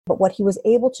But what he was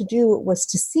able to do was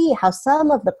to see how some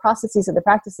of the processes and the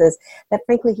practices that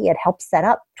frankly he had helped set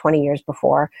up 20 years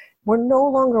before were no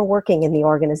longer working in the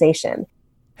organization.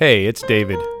 Hey, it's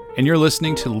David, and you're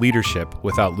listening to Leadership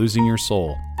Without Losing Your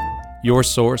Soul, your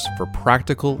source for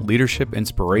practical leadership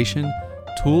inspiration,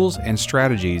 tools, and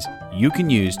strategies you can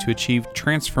use to achieve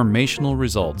transformational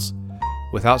results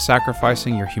without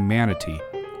sacrificing your humanity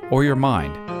or your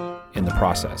mind in the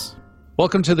process.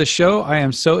 Welcome to the show. I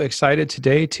am so excited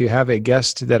today to have a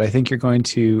guest that I think you're going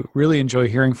to really enjoy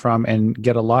hearing from and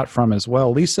get a lot from as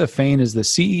well. Lisa Fain is the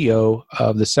CEO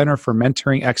of the Center for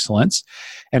Mentoring Excellence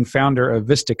and founder of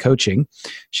Vista Coaching.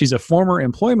 She's a former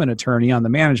employment attorney on the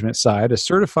management side, a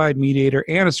certified mediator,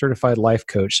 and a certified life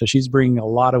coach. So she's bringing a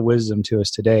lot of wisdom to us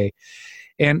today.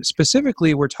 And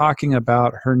specifically, we're talking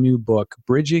about her new book,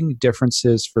 Bridging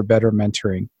Differences for Better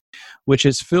Mentoring, which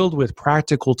is filled with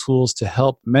practical tools to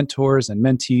help mentors and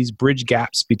mentees bridge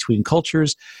gaps between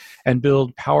cultures and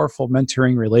build powerful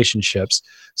mentoring relationships,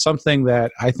 something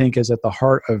that I think is at the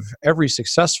heart of every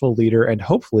successful leader and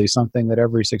hopefully something that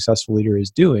every successful leader is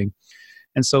doing.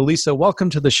 And so, Lisa, welcome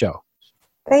to the show.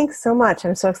 Thanks so much.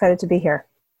 I'm so excited to be here.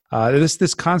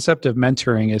 This concept of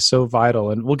mentoring is so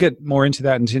vital, and we'll get more into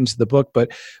that into the book.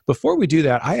 But before we do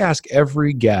that, I ask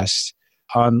every guest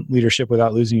on Leadership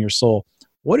Without Losing Your Soul,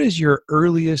 what is your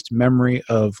earliest memory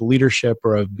of leadership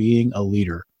or of being a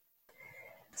leader?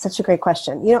 Such a great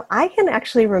question. I can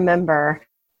actually remember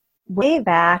way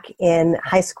back in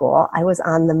high school, I was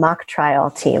on the mock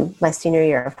trial team my senior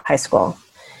year of high school.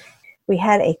 We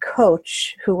had a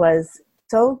coach who was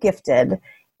so gifted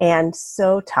and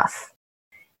so tough.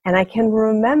 And I can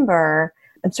remember,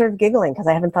 I'm sort of giggling because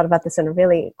I haven't thought about this in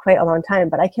really quite a long time,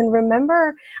 but I can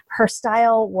remember her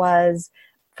style was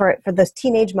for those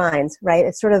teenage minds, right?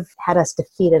 It sort of had us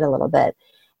defeated a little bit.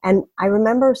 And I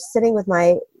remember sitting with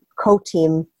my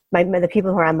co-team, the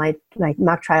people who are on my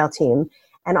mock trial team,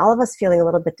 and all of us feeling a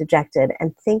little bit dejected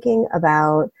and thinking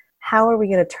about how are we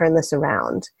going to turn this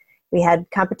around? We had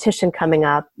competition coming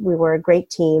up. We were a great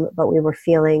team, but we were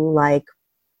feeling like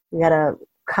we got to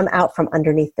come out from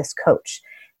underneath this coach.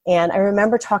 And I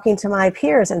remember talking to my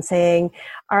peers and saying,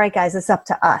 all right, guys, it's up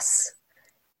to us.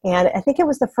 And I think it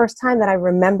was the first time that I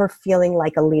remember feeling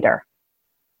like a leader.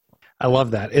 I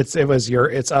love that. It was your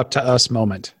 "it's up to us"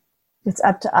 moment. It's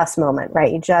up to us moment,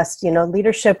 right? You just,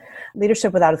 leadership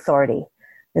without authority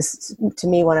is, to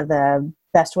me, one of the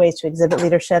best ways to exhibit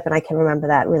leadership. And I can remember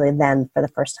that really then for the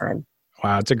first time.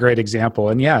 Wow, it's a great example.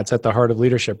 And yeah, it's at the heart of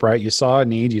leadership, right? You saw a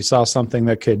need, you saw something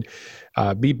that could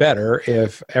be better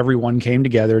if everyone came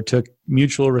together, took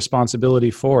mutual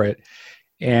responsibility for it.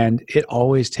 And it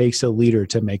always takes a leader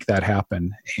to make that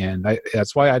happen. And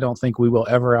that's why I don't think we will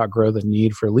ever outgrow the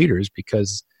need for leaders,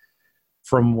 because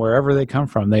from wherever they come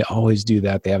from, they always do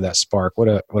that. They have that spark. What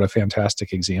a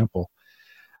fantastic example.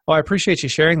 Well, I appreciate you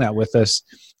sharing that with us.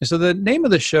 So the name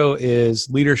of the show is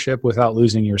Leadership Without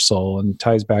Losing Your Soul, and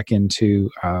ties back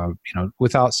into,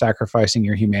 without sacrificing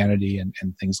your humanity and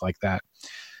things like that.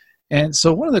 And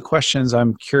so one of the questions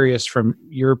I'm curious from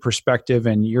your perspective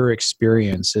and your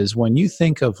experience is, when you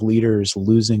think of leaders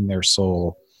losing their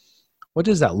soul, what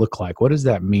does that look like? What does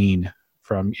that mean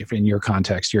if in your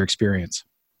context, your experience?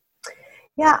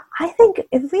 Yeah, I think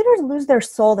if leaders lose their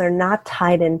soul, they're not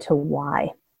tied into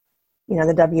why.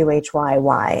 The WHY,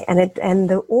 why, and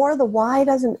the why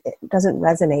doesn't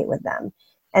resonate with them.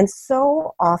 And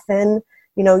so often,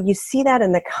 you see that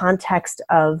in the context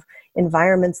of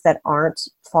environments that aren't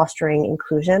fostering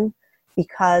inclusion,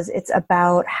 because it's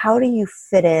about how do you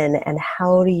fit in and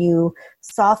how do you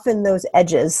soften those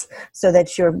edges so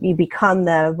that you become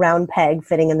the round peg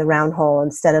fitting in the round hole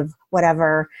instead of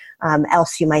whatever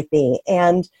else you might be.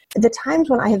 And the times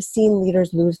when I have seen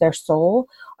leaders lose their soul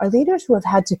are leaders who have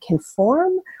had to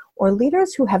conform, or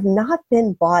leaders who have not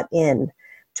been bought in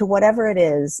to whatever it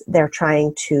is they're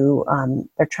trying to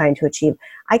achieve.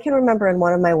 I can remember in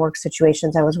one of my work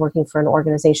situations, I was working for an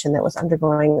organization that was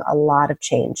undergoing a lot of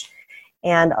change.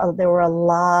 And there were a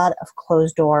lot of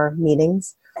closed door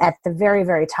meetings at the very,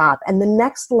 very top. And the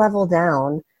next level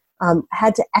down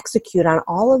had to execute on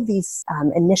all of these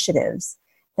initiatives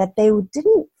that they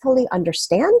didn't fully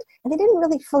understand. And they didn't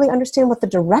really fully understand what the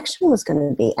direction was going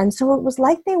to be. And so it was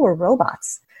like they were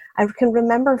robots. I can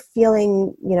remember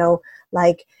feeling,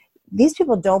 like these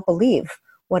people don't believe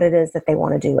what it is that they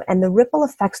want to do. And the ripple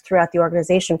effects throughout the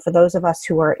organization for those of us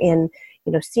who are in,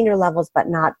 senior levels, but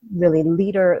not really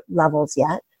leader levels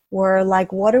yet, were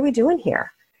like, what are we doing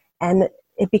here? And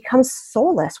it becomes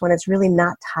soulless when it's really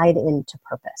not tied into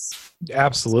purpose.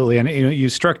 Absolutely. And you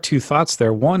struck two thoughts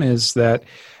there. One is that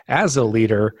as a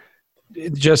leader,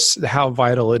 just how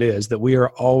vital it is that we are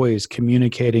always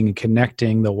communicating and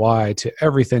connecting the why to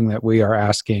everything that we are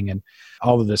asking and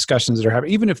all the discussions that are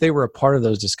happening. Even if they were a part of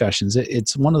those discussions,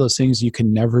 it's one of those things you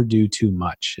can never do too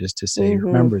much, is to say,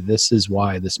 remember, this is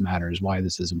why this matters, why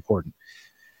this is important.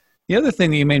 The other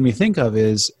thing that you made me think of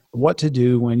is what to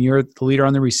do when you're the leader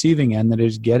on the receiving end that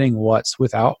is getting what's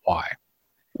without why,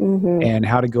 and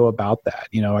how to go about that.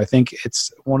 I think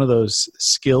it's one of those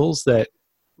skills that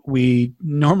we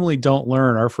normally don't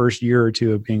learn our first year or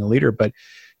two of being a leader, but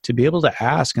to be able to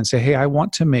ask and say, hey, I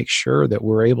want to make sure that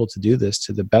we're able to do this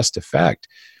to the best effect.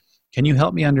 Can you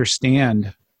help me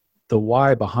understand the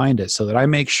why behind it so that I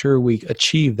make sure we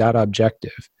achieve that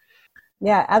objective?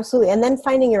 Yeah, absolutely. And then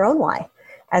finding your own why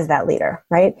as that leader,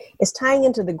 right, is tying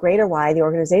into the greater why, the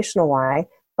organizational why,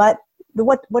 but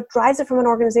what drives it from an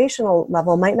organizational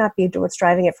level might not be what's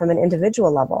driving it from an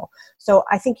individual level. So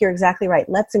I think you're exactly right.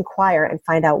 Let's inquire and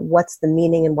find out what's the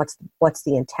meaning and what's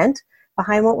the intent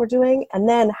behind what we're doing. And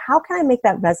then how can I make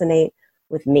that resonate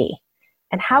with me?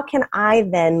 And how can I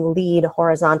then lead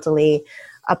horizontally,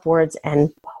 upwards,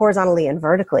 and horizontally and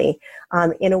vertically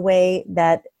in a way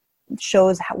that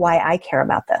shows why I care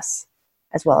about this,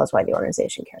 as well as why the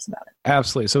organization cares about it.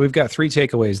 Absolutely. So we've got 3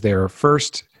 takeaways there.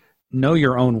 First, know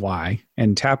your own why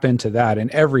and tap into that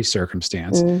in every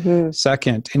circumstance.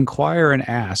 Second, inquire and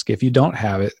ask. If you don't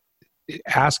have it,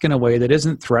 ask in a way that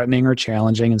isn't threatening or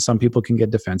challenging, and some people can get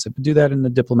defensive, but do that in a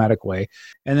diplomatic way.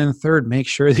 And then third, make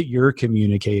sure that you're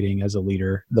communicating as a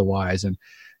leader the whys. And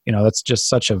that's just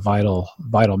such a vital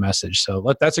message.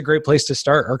 So that's a great place to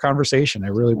start our conversation. I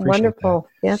really appreciate Wonderful.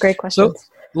 that. Yeah, great questions.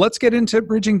 So let's get into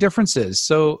bridging differences.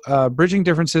 So bridging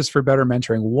differences for better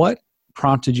mentoring. What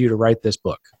prompted you to write this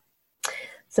book?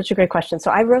 Such a great question.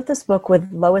 So I wrote this book with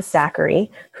Lois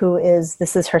Zachary,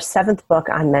 this is her 7th book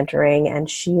on mentoring, and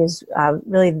she is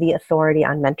really the authority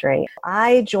on mentoring.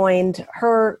 I joined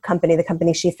her company, the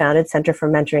company she founded, Center for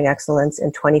Mentoring Excellence,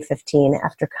 in 2015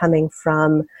 after coming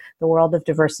from the world of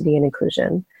diversity and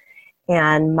inclusion.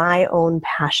 And my own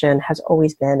passion has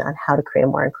always been on how to create a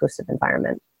more inclusive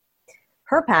environment.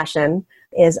 Her passion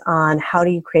is on how do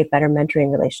you create better mentoring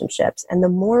relationships. And the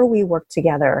more we work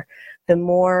together, the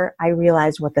more I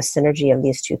realize what the synergy of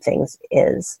these two things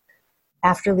is.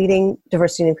 After leading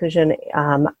diversity and inclusion,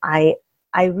 I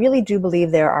really do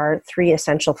believe there are 3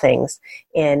 essential things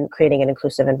in creating an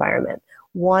inclusive environment.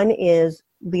 One is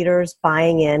leaders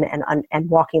buying in and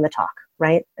walking the talk,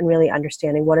 right? And really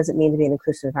understanding what does it mean to be an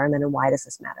inclusive environment and why does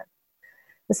this matter.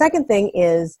 The second thing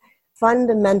is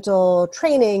fundamental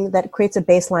training that creates a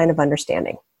baseline of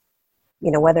understanding.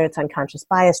 Whether it's unconscious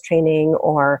bias training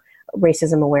or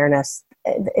racism awareness,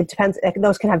 it depends.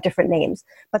 Those can have different names,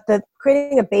 but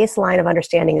creating a baseline of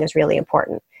understanding is really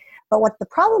important. But what the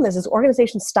problem is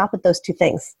organizations stop at those 2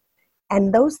 things,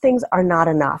 and those things are not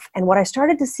enough. And what I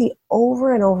started to see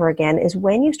over and over again is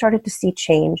when you started to see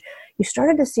change, you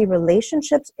started to see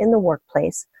relationships in the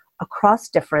workplace across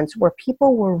difference where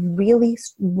people were really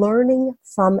learning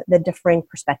from the differing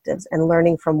perspectives and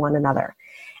learning from one another.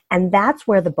 And that's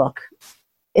where the book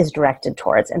is directed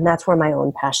towards. And that's where my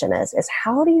own passion is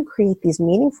how do you create these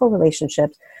meaningful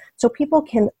relationships so people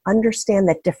can understand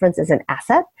that difference is an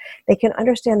asset. They can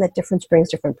understand that difference brings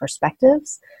different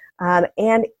perspectives. And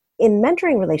in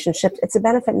mentoring relationships, it's a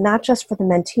benefit not just for the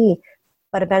mentee,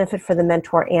 but a benefit for the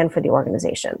mentor and for the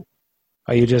organization.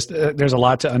 There's a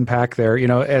lot to unpack there.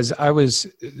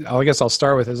 I guess I'll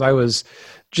start with, as I was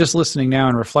just listening now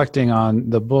and reflecting on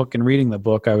the book and reading the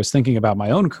book, I was thinking about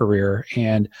my own career,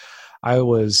 and I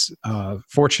was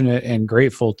fortunate and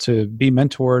grateful to be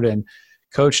mentored and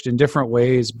coached in different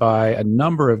ways by a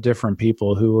number of different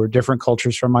people who were different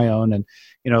cultures from my own. And,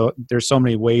 there's so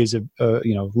many ways of,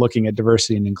 looking at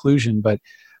diversity and inclusion, but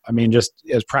I mean, just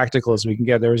as practical as we can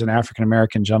get, there was an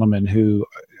African-American gentleman who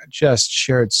just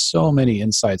shared so many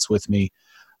insights with me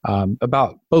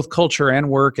about both culture and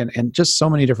work and just so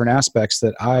many different aspects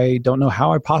that I don't know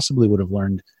how I possibly would have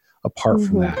learned apart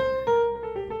from that.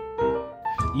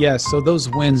 Yes, so those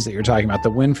wins that you're talking about, the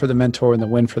win for the mentor and the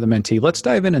win for the mentee, let's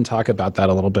dive in and talk about that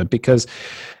a little bit because,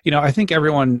 I think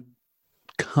everyone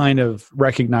kind of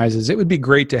recognizes it would be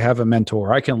great to have a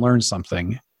mentor. I can learn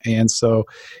something. And so,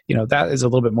 that is a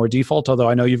little bit more default, although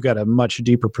I know you've got a much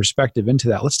deeper perspective into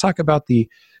that. Let's talk about the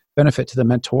benefit to the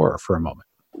mentor for a moment.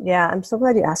 Yeah, I'm so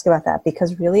glad you asked about that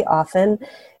because really often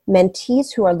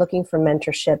mentees who are looking for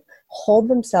mentorship hold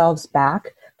themselves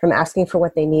back from asking for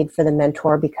what they need for the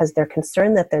mentor because they're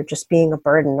concerned that they're just being a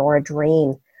burden or a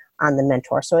drain on the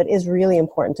mentor. So it is really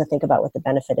important to think about what the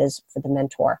benefit is for the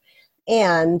mentor.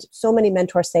 And so many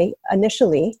mentors say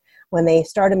initially, when they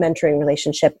start a mentoring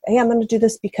relationship, hey, I'm going to do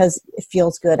this because it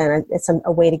feels good and it's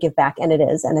a way to give back, and it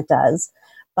is, and it does.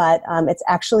 But it's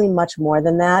actually much more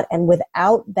than that. And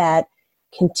without that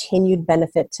continued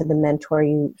benefit to the mentor,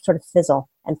 you sort of fizzle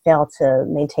and fail to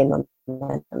maintain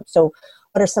momentum. So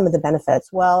what are some of the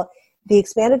benefits? Well, the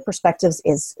expanded perspectives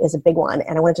is a big one.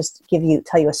 And I want to just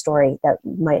tell you a story that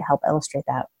might help illustrate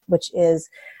that, which is,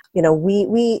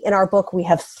 we in our book, we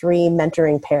have 3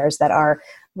 mentoring pairs that are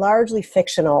largely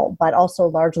fictional, but also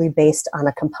largely based on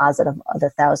a composite of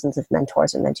other thousands of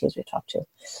mentors and mentees we talked to.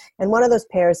 And one of those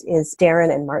pairs is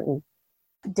Darren and Martin.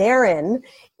 Darren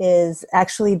is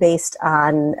actually based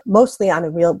mostly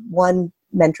on one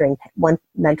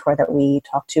mentor that we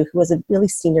talked to, who was a really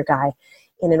senior guy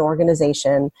in an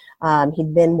organization.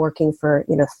 He'd been working for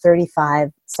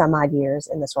 35 some odd years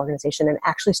in this organization, and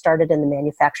actually started in the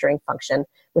manufacturing function,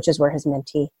 which is where his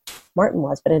mentee Martin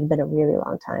was, but it had been a really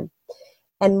long time.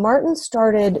 And Martin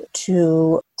started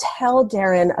to tell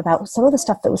Darren about some of the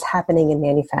stuff that was happening in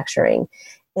manufacturing.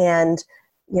 And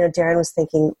Darren was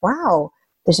thinking, wow,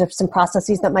 there's some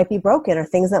processes that might be broken, or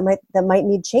things that might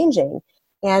need changing.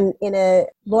 And in a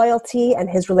loyalty and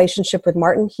his relationship with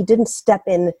Martin, he didn't step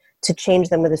in to change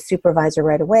them with a supervisor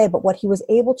right away. But what he was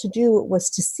able to do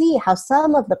was to see how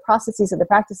some of the processes and the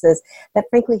practices that,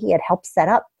 frankly, he had helped set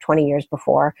up 20 years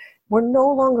before were no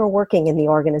longer working in the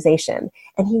organization.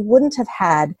 And he wouldn't have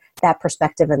had that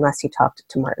perspective unless he talked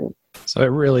to Martin. So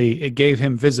it gave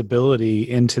him visibility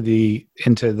into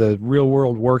the real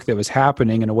world work that was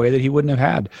happening in a way that he wouldn't have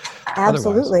had.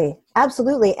 Absolutely. Otherwise.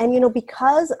 Absolutely. And,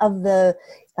 because of the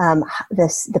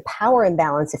power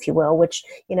imbalance, if you will, which,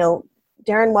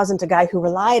 Darren wasn't a guy who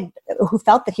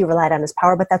felt that he relied on his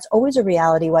power, but that's always a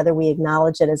reality, whether we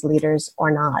acknowledge it as leaders or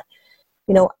not.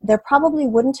 There probably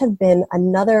wouldn't have been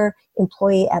another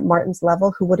employee at Martin's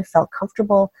level who would have felt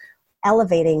comfortable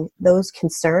elevating those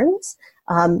concerns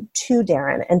to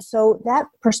Darren. And so that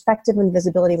perspective and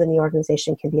visibility within the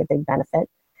organization can be a big benefit.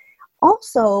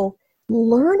 Also,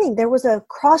 learning. There was a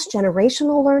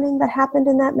cross-generational learning that happened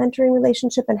in that mentoring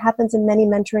relationship, and happens in many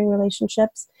mentoring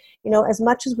relationships. As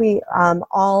much as we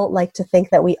all like to think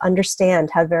that we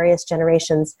understand how various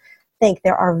generations think,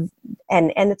 there are,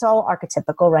 and it's all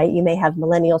archetypical, right? You may have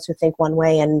millennials who think one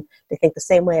way and they think the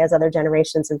same way as other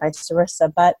generations, and vice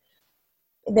versa. But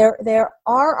there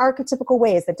are archetypical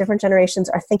ways that different generations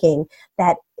are thinking,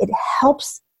 that it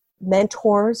helps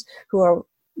mentors who are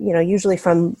usually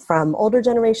from older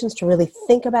generations to really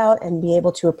think about and be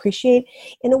able to appreciate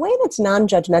in a way that's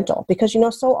non-judgmental. Because,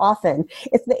 so often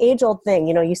it's the age-old thing,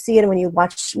 you see it when you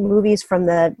watch movies from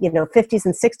the, 50s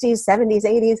and 60s, 70s,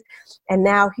 80s. And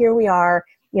now here we are,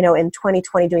 in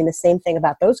 2020 doing the same thing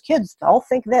about those kids all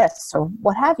think this or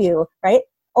what have you, right?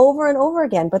 Over and over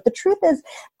again. But the truth is,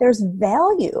 there's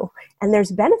value and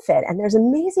there's benefit and there's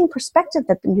amazing perspective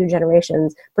that the new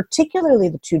generations, particularly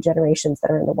the 2 generations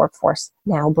that are in the workforce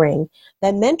now, bring,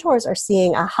 that mentors are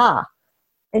seeing, aha,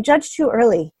 I judged too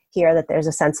early here that there's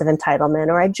a sense of entitlement,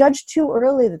 or I judged too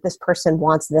early that this person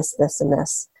wants this, this, and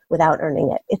this without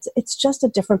earning it. It's just a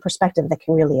different perspective that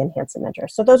can really enhance a mentor.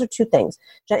 So those are 2 things: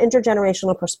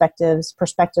 intergenerational perspectives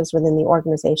within the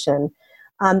organization.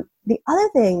 The other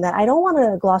thing that I don't want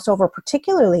to gloss over,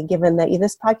 particularly given that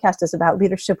this podcast is about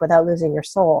leadership without losing your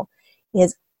soul,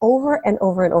 is over and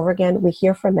over and over again, we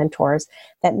hear from mentors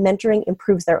that mentoring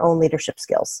improves their own leadership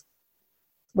skills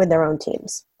with their own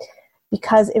teams,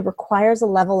 because it requires a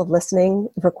level of listening,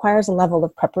 it requires a level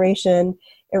of preparation,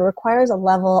 it requires a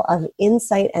level of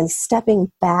insight and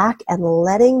stepping back and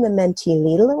letting the mentee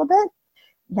lead a little bit,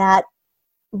 that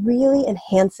really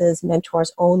enhances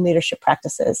mentors' own leadership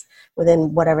practices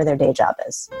within whatever their day job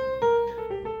is.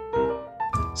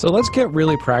 So let's get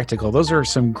really practical. Those are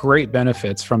some great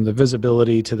benefits, from the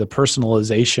visibility to the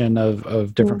personalization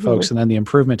of different folks, and then the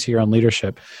improvement to your own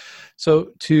leadership.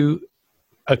 So to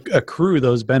accrue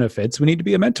those benefits, we need to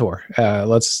be a mentor.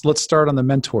 Let's start on the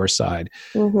mentor side.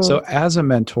 So as a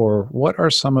mentor, what are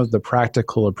some of the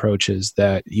practical approaches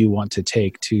that you want to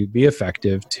take to be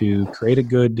effective, to create a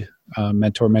good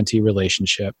mentor-mentee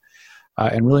relationship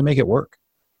and really make it work?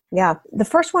 Yeah. The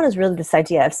first one is really this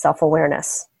idea of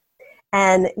self-awareness.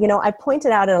 And, I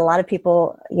pointed out, and a lot of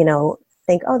people,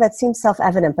 think, oh, that seems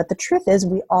self-evident. But the truth is,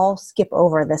 we all skip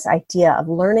over this idea of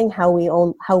learning how we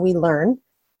learn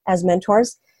as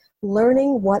mentors,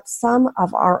 learning what some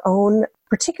of our own,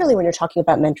 particularly when you're talking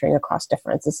about mentoring across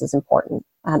difference, this is important.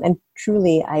 And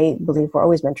truly, I believe we're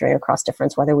always mentoring across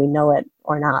difference, whether we know it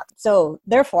or not. So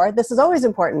therefore, this is always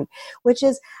important, which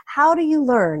is, how do you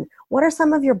learn? What are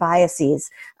some of your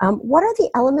biases? What are the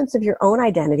elements of your own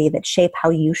identity that shape how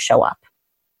you show up?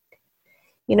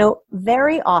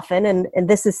 Very often, and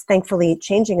this is thankfully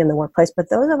changing in the workplace, but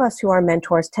those of us who are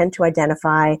mentors tend to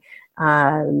identify,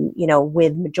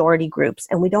 with majority groups,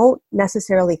 and we don't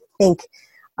necessarily think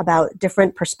about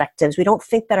different perspectives. We don't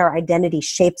think that our identity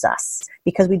shapes us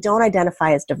because we don't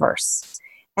identify as diverse.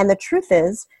 And the truth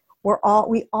is,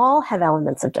 we all have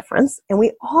elements of difference, and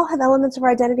we all have elements of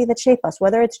our identity that shape us,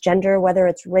 whether it's gender, whether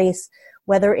it's race,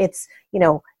 whether it's,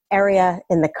 area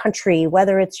in the country,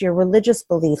 whether it's your religious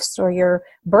beliefs or your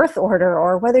birth order,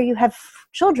 or whether you have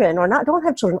children or don't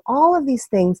have children. All of these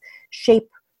things shape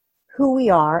who we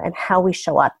are and how we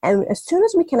show up. And as soon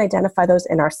as we can identify those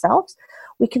in ourselves,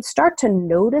 we can start to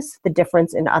notice the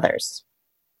difference in others.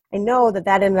 I know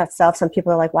that in itself, some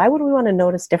people are like, why would we want to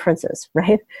notice differences,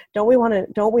 right? Don't we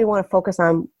want to focus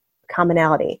on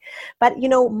commonality? But,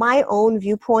 my own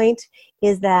viewpoint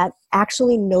is that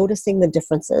actually noticing the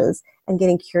differences and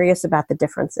getting curious about the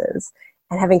differences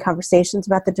and having conversations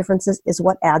about the differences is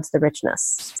what adds the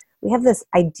richness. We have this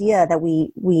idea that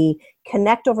we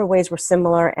connect over ways we're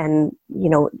similar, and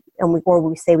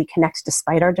we say we connect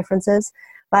despite our differences.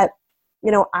 But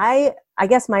I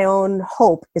guess my own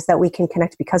hope is that we can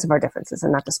connect because of our differences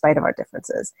and not despite of our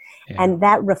differences. Yeah. And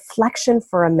that reflection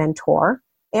for a mentor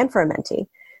and for a mentee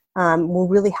will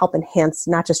really help enhance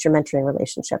not just your mentoring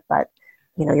relationship, but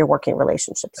your working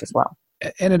relationships as well.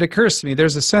 And it occurs to me,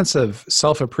 there's a sense of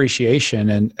self-appreciation.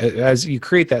 And as you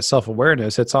create that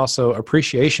self-awareness, it's also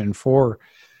appreciation for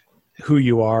who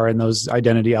you are and those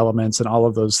identity elements and all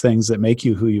of those things that make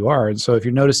you who you are. And so if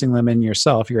you're noticing them in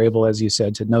yourself, you're able, as you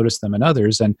said, to notice them in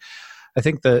others. And I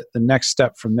think the next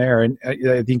step from there, and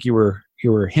I think you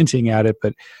were hinting at it,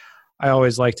 but I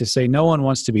always like to say no one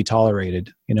wants to be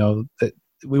tolerated. That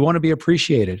we want to be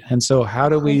appreciated. And so how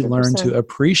do we 100%. Learn to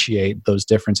appreciate those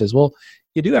differences? Well,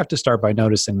 you do have to start by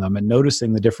noticing them and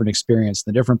noticing the different experience,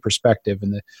 the different perspective,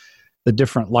 and the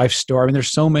different life story. I mean,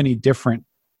 there's so many different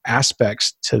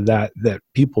aspects to that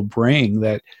people bring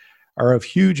that are of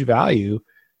huge value,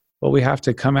 but we have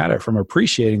to come at it from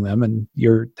appreciating them, and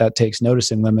that takes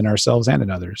noticing them in ourselves and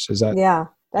in others. Is that? Yeah.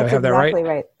 That's exactly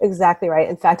right? Exactly right.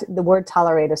 In fact, the word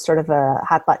tolerate is sort of a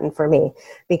hot button for me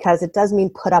because it does mean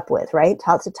put up with, right?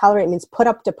 To tolerate means put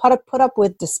up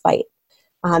with despite.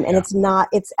 And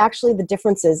it's actually the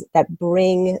differences that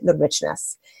bring the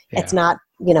richness. Yeah. It's not,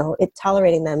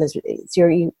 tolerating them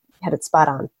you had it spot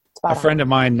on. A friend of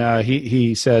mine,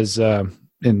 he says,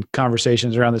 in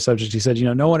conversations around the subject, he said,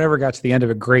 no one ever got to the end of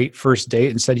a great first date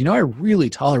and said, I really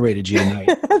tolerated you tonight.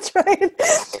 That's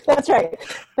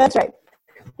right.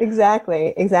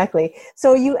 Exactly.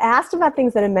 So you asked about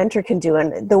things that a mentor can do,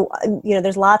 and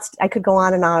there's lots. I could go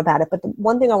on and on about it, but the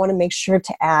one thing I want to make sure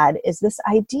to add is this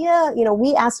idea.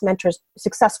 We ask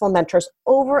successful mentors,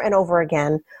 over and over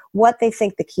again, what they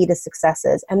think the key to success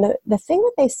is, and the thing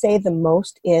that they say the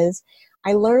most is,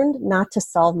 "I learned not to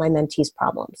solve my mentees'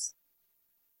 problems."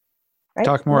 Right?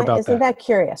 Talk more about that. Isn't that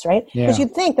curious, right? Because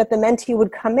you'd think that the mentee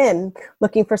would come in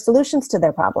looking for solutions to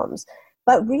their problems,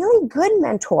 but really good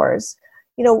mentors.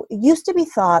 It used to be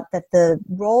thought that the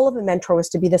role of a mentor was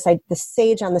to be the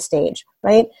sage on the stage,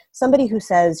 right? Somebody who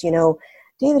says,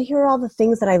 David, here are all the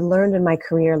things that I've learned in my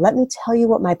career. Let me tell you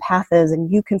what my path is,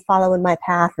 and you can follow in my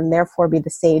path and therefore be the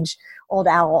sage old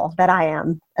owl that I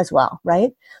am as well,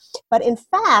 right? But in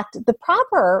fact, the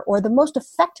proper or the most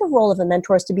effective role of a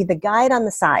mentor is to be the guide on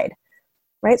the side,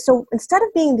 right? So instead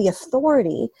of being the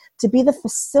authority, to be the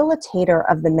facilitator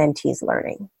of the mentee's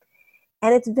learning.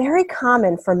 And it's very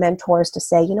common for mentors to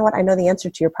say, you know what, I know the answer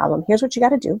to your problem. Here's what you got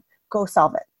to do. Go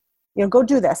solve it. Go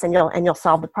do this and you'll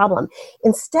solve the problem.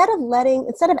 Instead of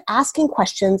asking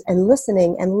questions and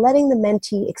listening and letting the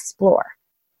mentee explore.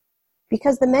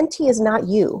 Because the mentee is not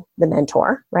you, the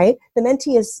mentor, right? The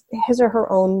mentee is his or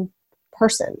her own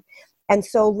person. And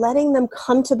so letting them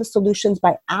come to the solutions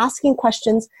by asking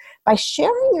questions, by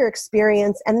sharing your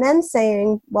experience, and then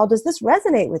saying, well, does this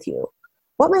resonate with you?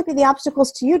 What might be the obstacles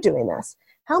to you doing this?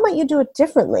 How might you do it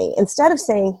differently? Instead of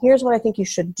saying, here's what I think you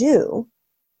should do,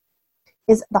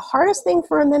 is the hardest thing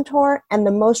for a mentor and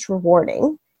the most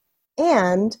rewarding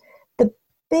and the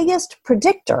biggest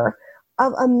predictor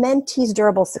of a mentee's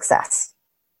durable success.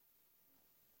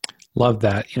 Love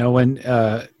that. When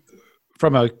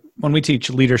we teach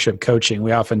leadership coaching,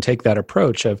 we often take that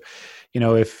approach of,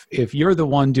 if you're the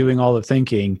one doing all the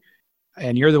thinking,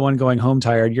 and you're the one going home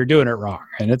tired, you're doing it wrong.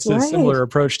 And it's a similar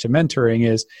approach to mentoring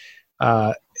is,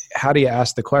 how do you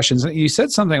ask the questions? You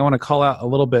said something I want to call out a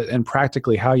little bit and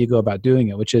practically how you go about doing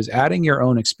it, which is adding your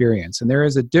own experience. And there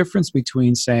is a difference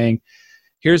between saying,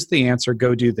 here's the answer,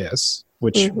 go do this,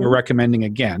 which we're recommending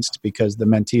against because the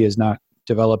mentee is not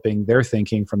developing their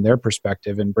thinking from their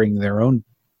perspective and bringing their own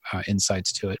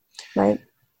insights to it. Right.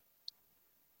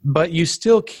 But you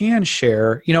still can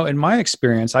share, in my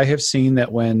experience, I have seen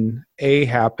that when A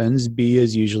happens, B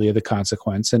is usually the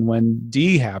consequence. And when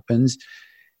D happens,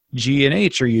 G and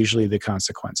H are usually the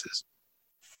consequences.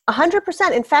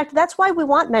 100%. In fact, that's why we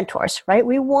want mentors, right?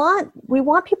 We want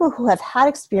people who have had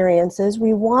experiences.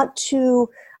 We want to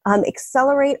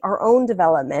accelerate our own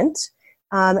development.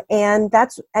 And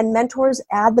mentors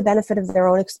add the benefit of their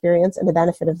own experience and the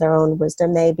benefit of their own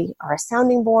wisdom. They are a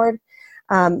sounding board.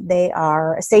 They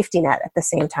are a safety net at the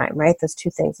same time, right? Those two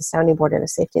things, a sounding board and a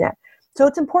safety net. So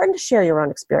it's important to share your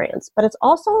own experience, but it's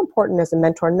also important as a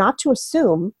mentor not to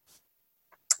assume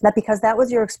that because that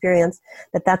was your experience,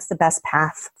 that's the best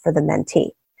path for the mentee.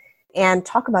 And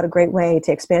talk about a great way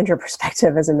to expand your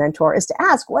perspective as a mentor is to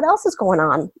ask, what else is going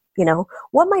on?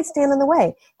 What might stand in the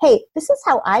way? Hey, this is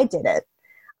how I did it.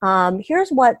 Here's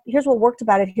what worked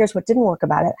about it. Here's what didn't work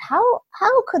about it. How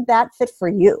could that fit for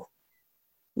you?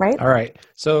 Right? All right.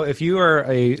 So if you are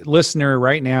a listener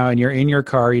right now and you're in your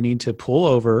car, you need to pull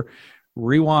over,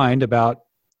 rewind about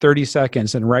 30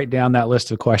 seconds and write down that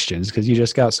list of questions because you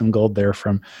just got some gold there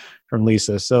from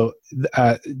Lisa. So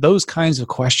those kinds of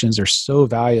questions are so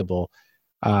valuable.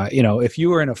 If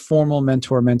you are in a formal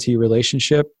mentor-mentee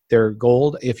relationship, they're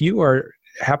gold. If you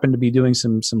happen to be doing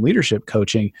some leadership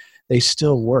coaching, they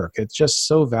still work. It's just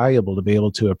so valuable to be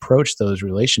able to approach those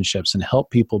relationships and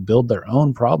help people build their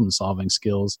own problem-solving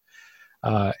skills.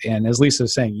 And as Lisa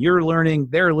was saying, you're learning,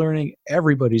 they're learning,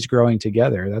 everybody's growing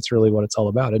together. That's really what it's all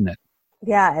about, isn't it?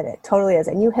 Yeah, it totally is.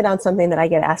 And you hit on something that I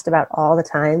get asked about all the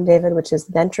time, David, which is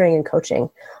mentoring and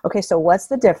coaching. Okay, so what's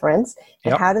the difference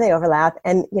and how do they overlap?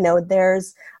 And,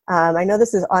 there's, I know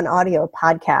this is on audio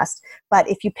podcast, but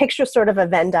if you picture sort of a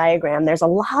Venn diagram, there's a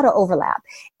lot of overlap.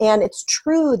 And it's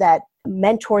true that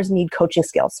mentors need coaching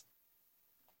skills.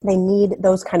 They need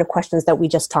those kind of questions that we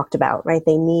just talked about, right?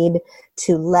 They need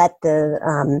to let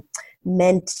the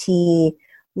mentee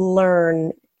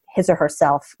learn his or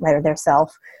herself, right, or their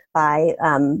self, by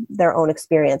their own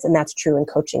experience. And that's true in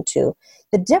coaching too.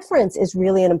 The difference is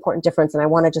really an important difference, and I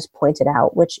want to just point it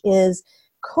out, which is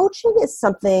coaching is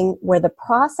something where the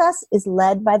process is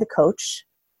led by the coach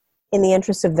in the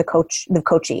interest of the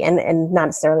coachee, and not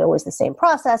necessarily always the same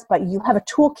process, but you have a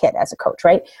toolkit as a coach,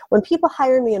 right? When people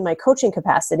hire me in my coaching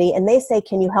capacity and they say,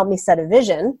 can you help me set a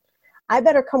vision? I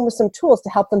better come with some tools to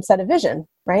help them set a vision,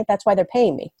 right? That's why they're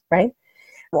paying me, right?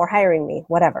 Or hiring me,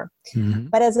 whatever. Mm-hmm.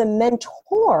 But as a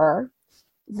mentor,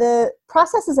 the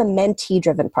process is a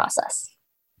mentee-driven process.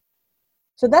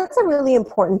 So that's a really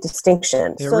important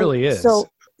distinction. It really is.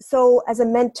 So as a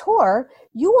mentor,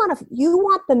 you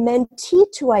want the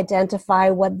mentee to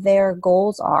identify what their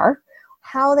goals are,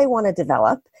 how they want to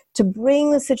develop, to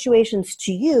bring the situations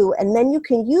to you, and then you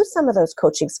can use some of those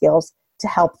coaching skills to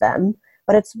help them.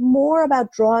 But it's more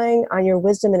about drawing on your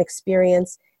wisdom and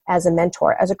experience as a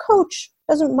mentor. As a coach,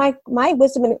 my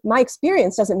wisdom and my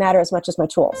experience doesn't matter as much as my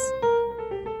tools.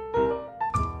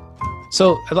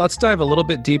 So let's dive a little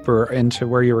bit deeper into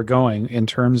where you were going in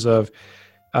terms of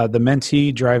the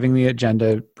mentee driving the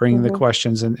agenda, bringing the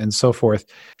questions and so forth.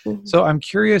 Mm-hmm. So I'm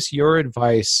curious your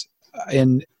advice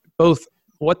in both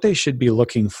what they should be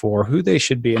looking for, who they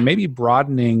should be, and maybe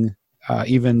broadening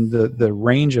even the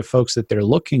range of folks that they're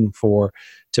looking for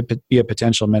to be a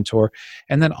potential mentor.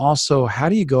 And then also, how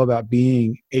do you go about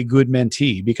being a good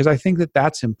mentee? Because I think that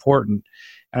that's important.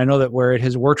 And I know that where it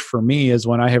has worked for me is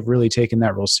when I have really taken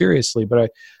that role seriously, but I'd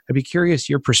be curious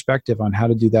your perspective on how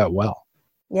to do that well.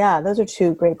 Yeah, those are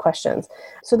two great questions.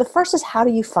 So the first is, how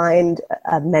do you find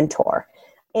a mentor?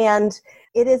 And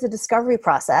it is a discovery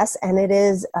process, and it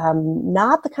is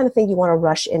not the kind of thing you want to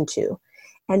rush into.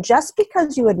 And just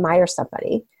because you admire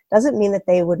somebody doesn't mean that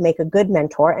they would make a good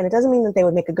mentor, and it doesn't mean that they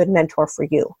would make a good mentor for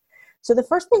you. So the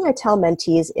first thing I tell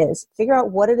mentees is figure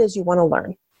out what it is you want to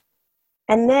learn.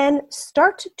 And then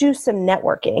start to do some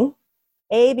networking.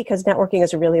 A, because networking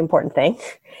is a really important thing.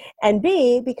 And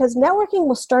B, because networking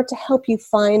will start to help you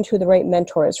find who the right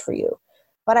mentor is for you.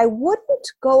 But I wouldn't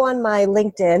go on my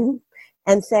LinkedIn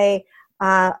and say,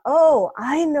 I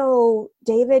know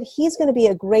David, he's going to be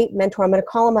a great mentor. I'm going to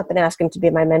call him up and ask him to be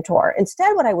my mentor.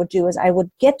 Instead, what I would do is I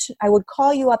would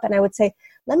call you up and I would say,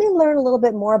 let me learn a little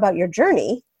bit more about your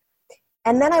journey.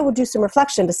 And then I would do some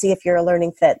reflection to see if you're a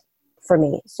learning fit for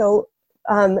me. So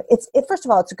first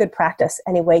of all, it's a good practice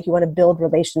anyway. You want to build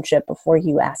relationship before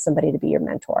you ask somebody to be your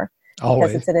mentor. Always.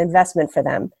 Because it's an investment for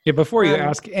them. Yeah, before you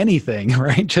ask anything,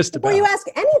 right? Before you ask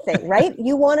anything, right?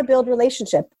 You want to build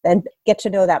relationship and get to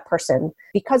know that person,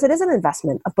 because it is an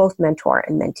investment of both mentor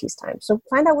and mentee's time. So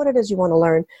find out what it is you want to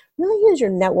learn. Really use your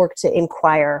network to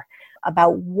inquire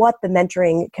about what the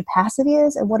mentoring capacity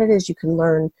is and what it is you can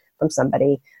learn from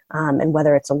somebody, and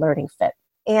whether it's a learning fit.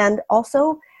 And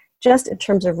also just in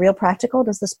terms of real practical,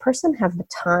 does this person have the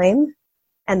time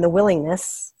and the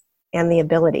willingness and the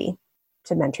ability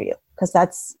to mentor you?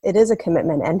 Because it is a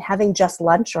commitment, and having just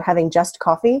lunch or having just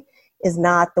coffee is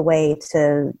not the way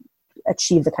to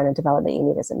achieve the kind of development you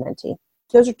need as a mentee.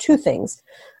 Those are two things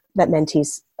that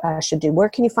mentees should do. Where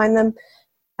can you find them?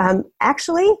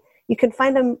 Actually, you can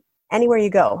find them anywhere you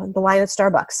go, the line at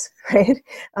Starbucks, right?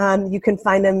 You can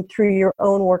find them through your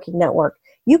own working network.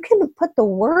 You can put the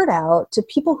word out to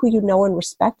people who you know and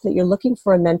respect that you're looking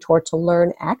for a mentor to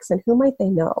learn X, and who might they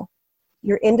know?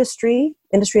 Your industry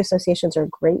associations are a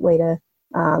great way to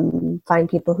find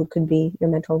people who could be your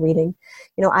mentor reading.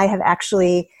 I have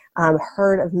actually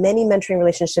heard of many mentoring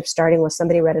relationships starting with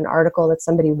somebody read an article that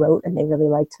somebody wrote and they really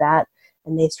liked that,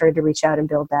 and they started to reach out and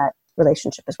build that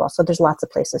relationship as well. So there's lots of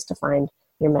places to find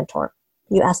your mentor.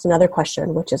 You asked another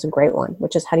question, which is a great one,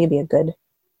 which is how do you be a good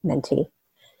mentee?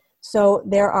 So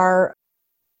there are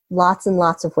lots and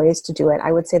lots of ways to do it.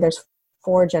 I would say there's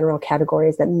 4 general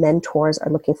categories that mentors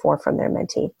are looking for from their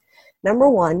mentee. Number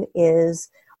 1 is,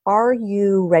 are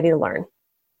you ready to learn?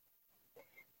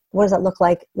 What does that look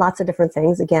like? Lots of different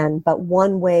things, again, but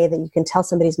one way that you can tell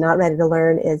somebody's not ready to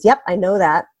learn is, yep, I know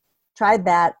that, tried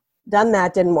that, done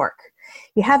that, didn't work.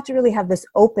 You have to really have this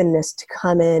openness to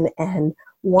come in and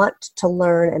want to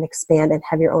learn and expand and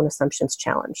have your own assumptions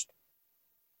challenged.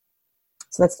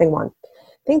 So that's thing 1.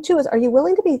 Thing 2 is, are you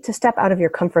willing to step out of your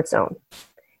comfort zone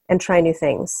and try new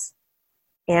things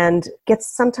and get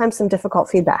sometimes some difficult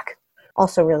feedback?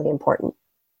 Also really important.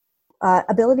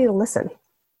 Ability to listen.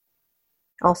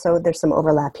 Also, there's some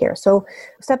overlap here. So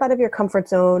step out of your comfort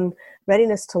zone,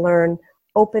 readiness to learn,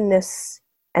 openness,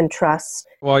 and trust.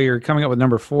 While you're coming up with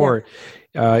number 4,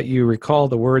 you recall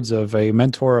the words of a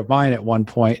mentor of mine at one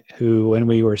point who, when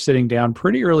we were sitting down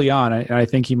pretty early on, and I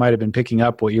think he might have been picking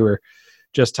up what you were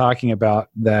just talking about,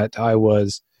 that I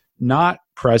was not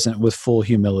present with full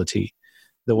humility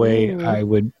the way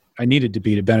I needed to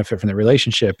be to benefit from the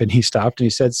relationship. And he stopped and he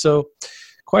said, so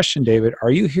question, David,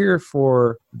 are you here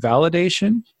for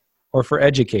validation or for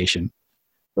education?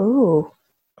 Ooh.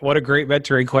 What a great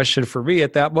mentoring question for me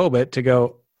at that moment to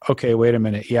go, okay, wait a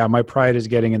minute. Yeah, my pride is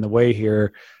getting in the way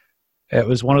here. It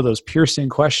was one of those piercing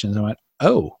questions. I went,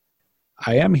 oh,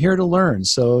 I am here to learn.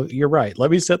 So you're right.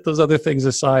 Let me set those other things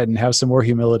aside and have some more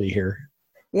humility here.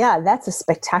 Yeah, that's a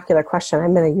spectacular question.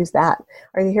 I'm going to use that.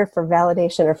 Are you here for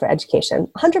validation or for education?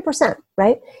 100%,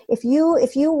 right? If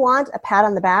you want a pat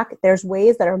on the back, there's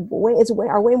ways that are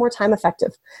way more time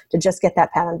effective to just get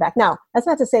that pat on the back. Now, that's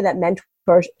not to say that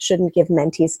mentors shouldn't give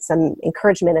mentees some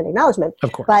encouragement and acknowledgement.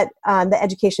 Of course. But the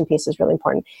education piece is really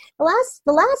important. The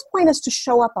last point is to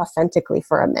show up authentically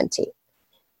for a mentee.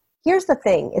 Here's the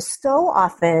thing, is so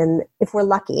often, if we're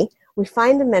lucky, we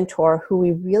find a mentor who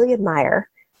we really admire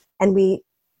and we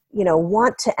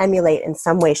want to emulate in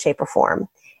some way, shape, or form.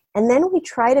 And then we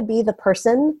try to be the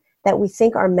person that we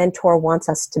think our mentor wants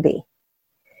us to be.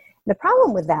 The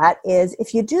problem with that is,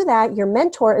 if you do that, your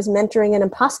mentor is mentoring an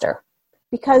imposter,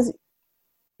 because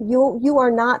you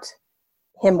are not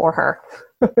him or her,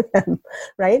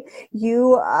 right?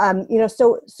 So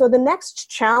the next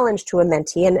challenge to a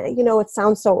mentee, and it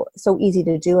sounds so easy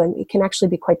to do, and it can actually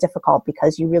be quite difficult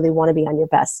because you really want to be on your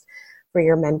best for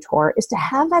your mentor, is to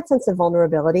have that sense of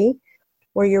vulnerability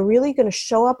where you're really going to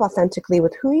show up authentically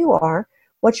with who you are,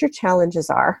 what your challenges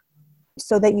are,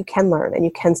 so that you can learn and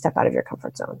you can step out of your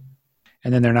comfort zone.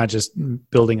 And then they're not just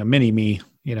building a mini me,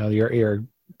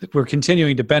 we're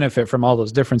continuing to benefit from all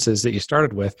those differences that you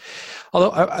started with.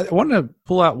 Although I want to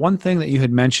pull out one thing that you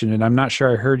had mentioned, and I'm not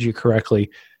sure I heard you correctly,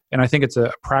 and I think it's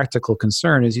a practical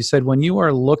concern, is you said when you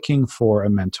are looking for a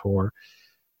mentor,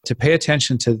 to pay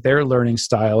attention to their learning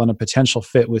style and a potential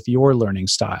fit with your learning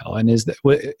style. And is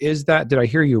that, did I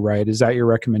hear you right? Is that your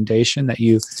recommendation, that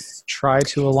you try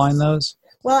to align those?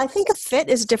 Well, I think a fit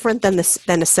is different than the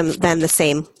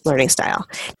same learning style.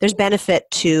 There's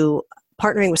benefit to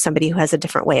partnering with somebody who has a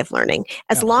different way of learning,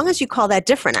 as long as you call that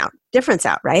difference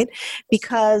out, right?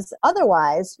 Because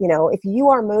otherwise, if you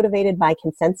are motivated by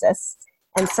consensus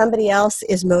and somebody else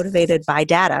is motivated by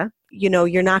data,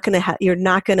 you're not going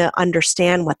to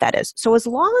understand what that is. So as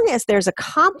long as there's a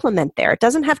complement there, it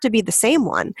doesn't have to be the same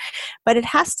one, but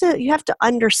you have to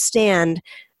understand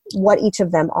what each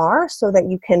of them are so that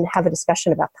you can have a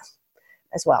discussion about them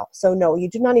as well. So no, you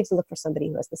do not need to look for somebody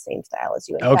who has the same style as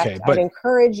you. In fact, I'd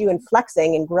encourage you in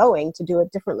flexing and growing to do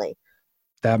it differently.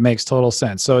 That makes total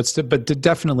sense. So but to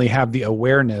definitely have the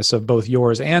awareness of both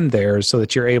yours and theirs so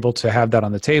that you're able to have that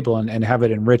on the table and have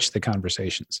it enrich the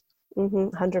conversations.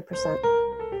 100%.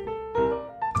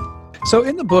 So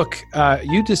in the book,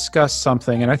 you discuss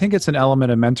something, and I think it's an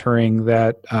element of mentoring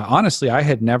that honestly I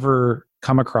had never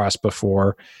come across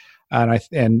before.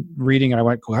 And reading it, I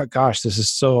went, gosh, this is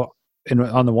so,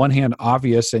 on the one hand,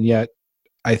 obvious, and yet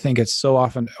I think it's so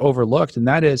often overlooked. And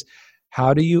that is,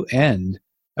 how do you end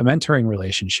a mentoring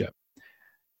relationship?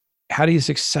 How do you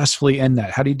successfully end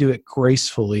that? How do you do it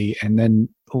gracefully and then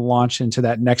launch into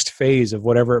that next phase of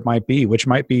whatever it might be, which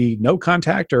might be no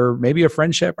contact or maybe a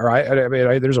friendship, or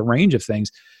there's a range of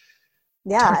things.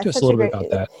 Yeah, talk to us a little bit about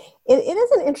that. It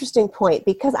is an interesting point,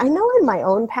 because I know in my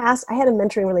own past, I had a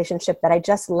mentoring relationship that I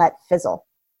just let fizzle,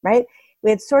 right?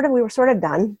 We were sort of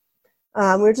done.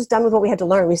 We were just done with what we had to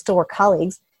learn. We still were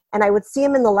colleagues. And I would see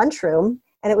him in the lunchroom,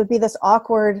 and it would be this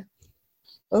awkward,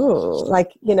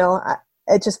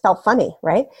 it just felt funny,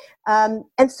 right?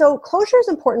 And so closure is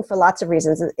important for lots of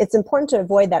reasons. It's important to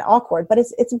avoid that awkward, but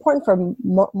it's important for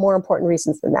more important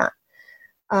reasons than that.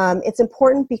 It's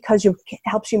important because it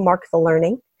helps you mark the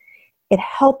learning. It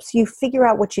helps you figure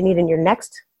out what you need in your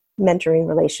next mentoring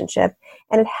relationship,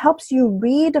 and it helps you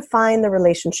redefine the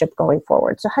relationship going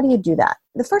forward. So how do you do that?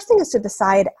 The first thing is to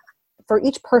decide for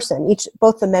each person,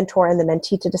 both the mentor and the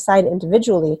mentee, to decide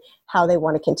individually how they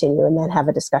want to continue, and then have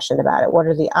a discussion about it. What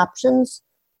are the options?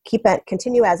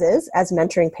 Continue as is, as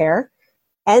mentoring pair,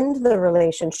 end the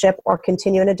relationship, or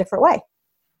continue in a different way,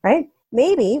 right?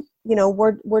 Maybe,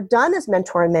 we're done as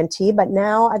mentor and mentee, but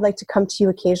now I'd like to come to you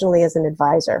occasionally as an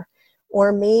advisor.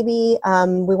 Or maybe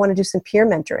we want to do some peer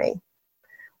mentoring.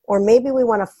 Or maybe we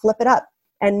want to flip it up.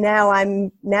 And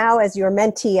now as your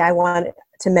mentee, I want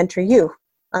to mentor you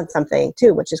on something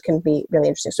too, which can be really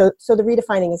interesting. So the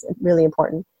redefining is really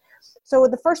important. So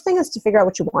the first thing is to figure out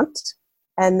what you want,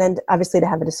 and then obviously to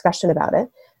have a discussion about it,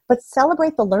 but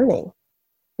celebrate the learning,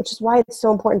 which is why it's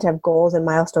so important to have goals and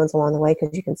milestones along the way,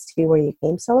 because you can see where you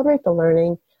came. Celebrate the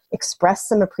learning, express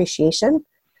some appreciation.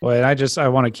 Well, I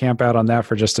want to camp out on that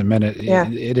for just a minute. Yeah.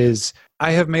 It is, I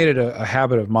have made it a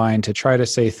habit of mine to try to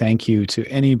say thank you to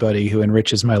anybody who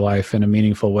enriches my life in a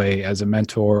meaningful way as a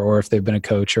mentor, or if they've been a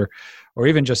coach, or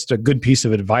even just a good piece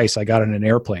of advice I got on an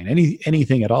airplane,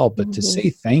 anything at all, but to say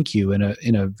thank you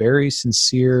in a very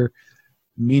sincere,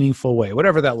 meaningful way,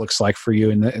 whatever that looks like for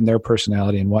you and their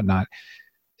personality and whatnot,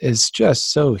 is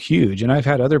just so huge. And I've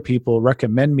had other people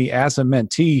recommend me as a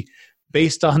mentee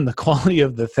based on the quality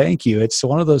of the thank you. It's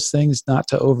one of those things not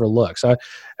to overlook. So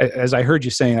as I heard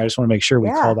you saying, I just want to make sure we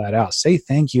call that out. Say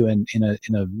thank you in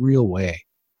a real way.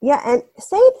 Yeah. And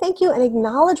say thank you and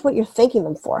acknowledge what you're thanking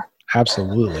them for.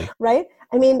 Absolutely. Right?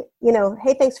 I mean,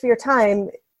 hey, thanks for your time.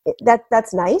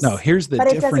 That's nice. No, here's the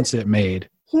difference it made.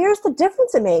 Here's the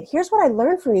difference it made. Here's what I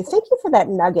learned from you. Thank you for that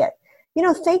nugget.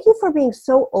 Thank you for being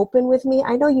so open with me.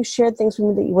 I know you shared things with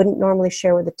me that you wouldn't normally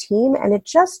share with a team. And it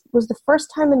just was the first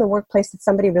time in the workplace that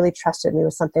somebody really trusted me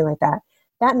with something like that.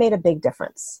 That made a big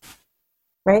difference,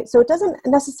 right? So it doesn't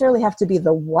necessarily have to be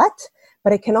the what,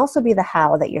 but it can also be the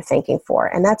how that you're thanking for.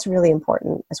 And that's really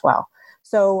important as well.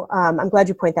 So I'm glad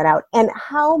you point that out. And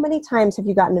how many times have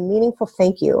you gotten a meaningful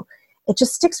thank you? It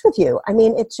just sticks with you. I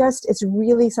mean, it's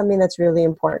really something that's really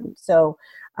important. So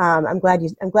I'm glad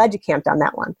you camped on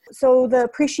that one. So the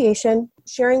appreciation,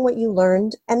 sharing what you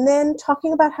learned, and then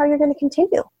talking about how you're going to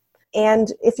continue.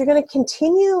 And if you're going to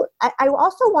continue, I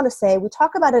also want to say, we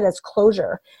talk about it as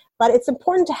closure, but it's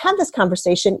important to have this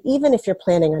conversation even if you're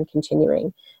planning on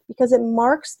continuing, because it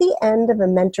marks the end of a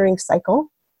mentoring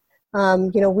cycle.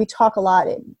 We talk a lot,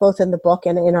 both in the book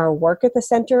and in our work at the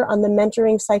center, on the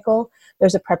mentoring cycle.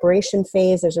 There's a preparation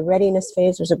phase, there's a readiness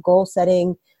phase, there's a goal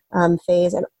setting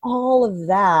phase, and all of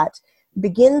that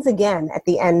begins again at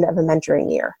the end of a mentoring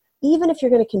year. Even if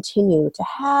you're going to continue to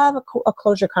have a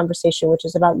closure conversation, which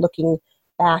is about looking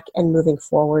back and moving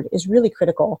forward, is really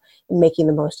critical in making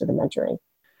the most of the mentoring.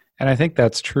 And I think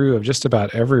that's true of just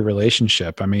about every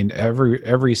relationship. I mean,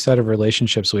 every set of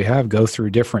relationships we have go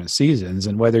through different seasons.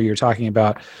 And whether you're talking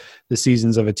about the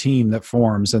seasons of a team that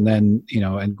forms and then,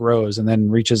 and grows and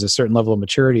then reaches a certain level of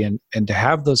maturity, and to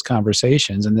have those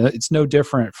conversations. And it's no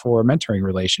different for a mentoring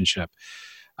relationship,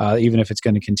 even if it's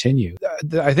going to continue.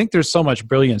 I think there's so much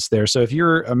brilliance there. So if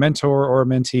you're a mentor or a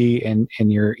mentee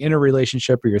and you're in a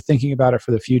relationship or you're thinking about it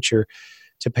for the future,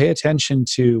 to pay attention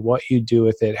to what you do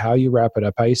with it, how you wrap it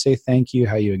up, how you say thank you,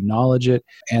 how you acknowledge it,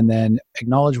 and then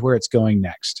acknowledge where it's going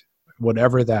next,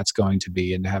 whatever that's going to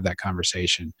be, and to have that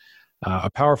conversation. A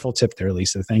powerful tip there,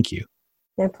 Lisa. Thank you.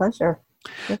 My pleasure.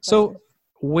 So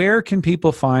where can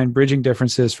people find Bridging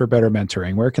Differences for Better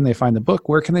Mentoring? Where can they find the book?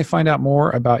 Where can they find out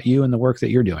more about you and the work that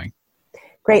you're doing?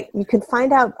 Great. You can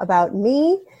find out about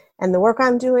me and the work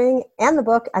I'm doing and the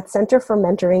book at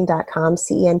centerformentoring.com,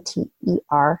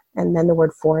 CENTER, and then the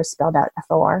word for is spelled out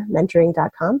FOR,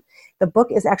 mentoring.com. The book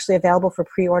is actually available for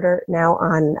pre-order now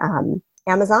on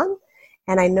Amazon.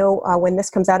 And I know when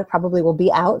this comes out, it probably will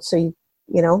be out. So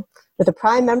with a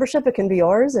Prime membership, it can be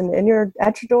yours and you're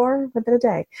at your door within a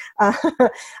day.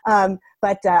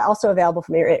 But also available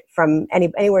from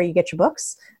anywhere you get your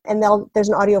books. And there's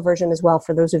an audio version as well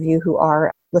for those of you who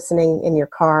are listening in your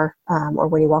car or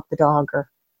when you walk the dog. Or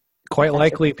quite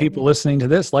likely people listening to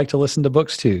this like to listen to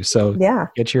books too. So yeah,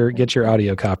 get your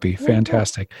audio copy.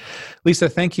 Fantastic. Lisa,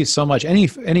 thank you so much.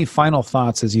 Any final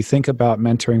thoughts as you think about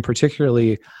mentoring,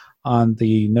 particularly on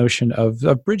the notion of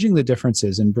bridging the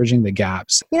differences and bridging the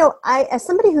gaps? As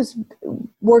somebody who's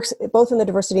works both in the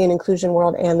diversity and inclusion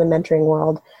world and the mentoring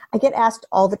world, I get asked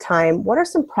all the time, what are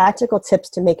some practical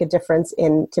tips to make a difference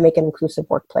to make an inclusive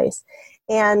workplace?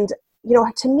 And,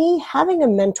 to me, having a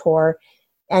mentor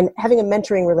and having a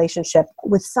mentoring relationship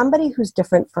with somebody who's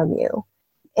different from you,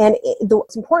 and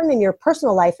it's important in your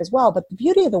personal life as well, but the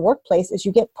beauty of the workplace is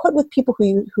you get put with people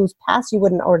whose paths you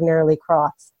wouldn't ordinarily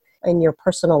cross in your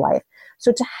personal life.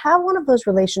 So to have one of those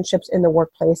relationships in the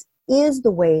workplace is the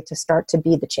way to start to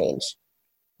be the change,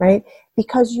 right?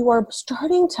 Because you are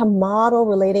starting to model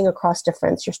relating across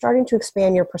difference. You're starting to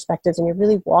expand your perspectives and you're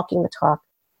really walking the talk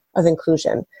of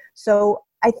inclusion. So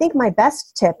I think my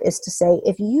best tip is to say,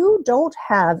 if you don't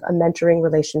have a mentoring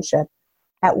relationship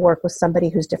at work with somebody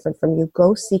who's different from you,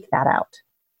 go seek that out.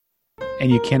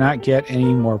 And you cannot get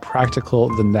any more practical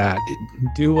than that.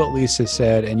 Do what Lisa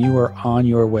said, and you are on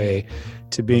your way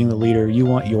to being the leader you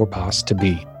want your boss to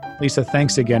be. Lisa,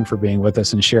 thanks again for being with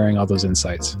us and sharing all those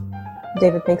insights.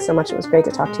 David, thanks so much. It was great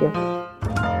to talk to you.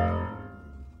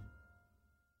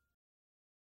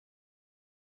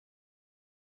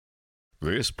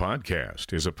 This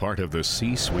podcast is a part of the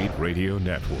C-Suite Radio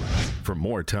Network. For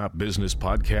more top business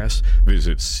podcasts,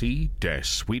 visit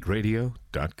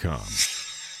c-suiteradio.com.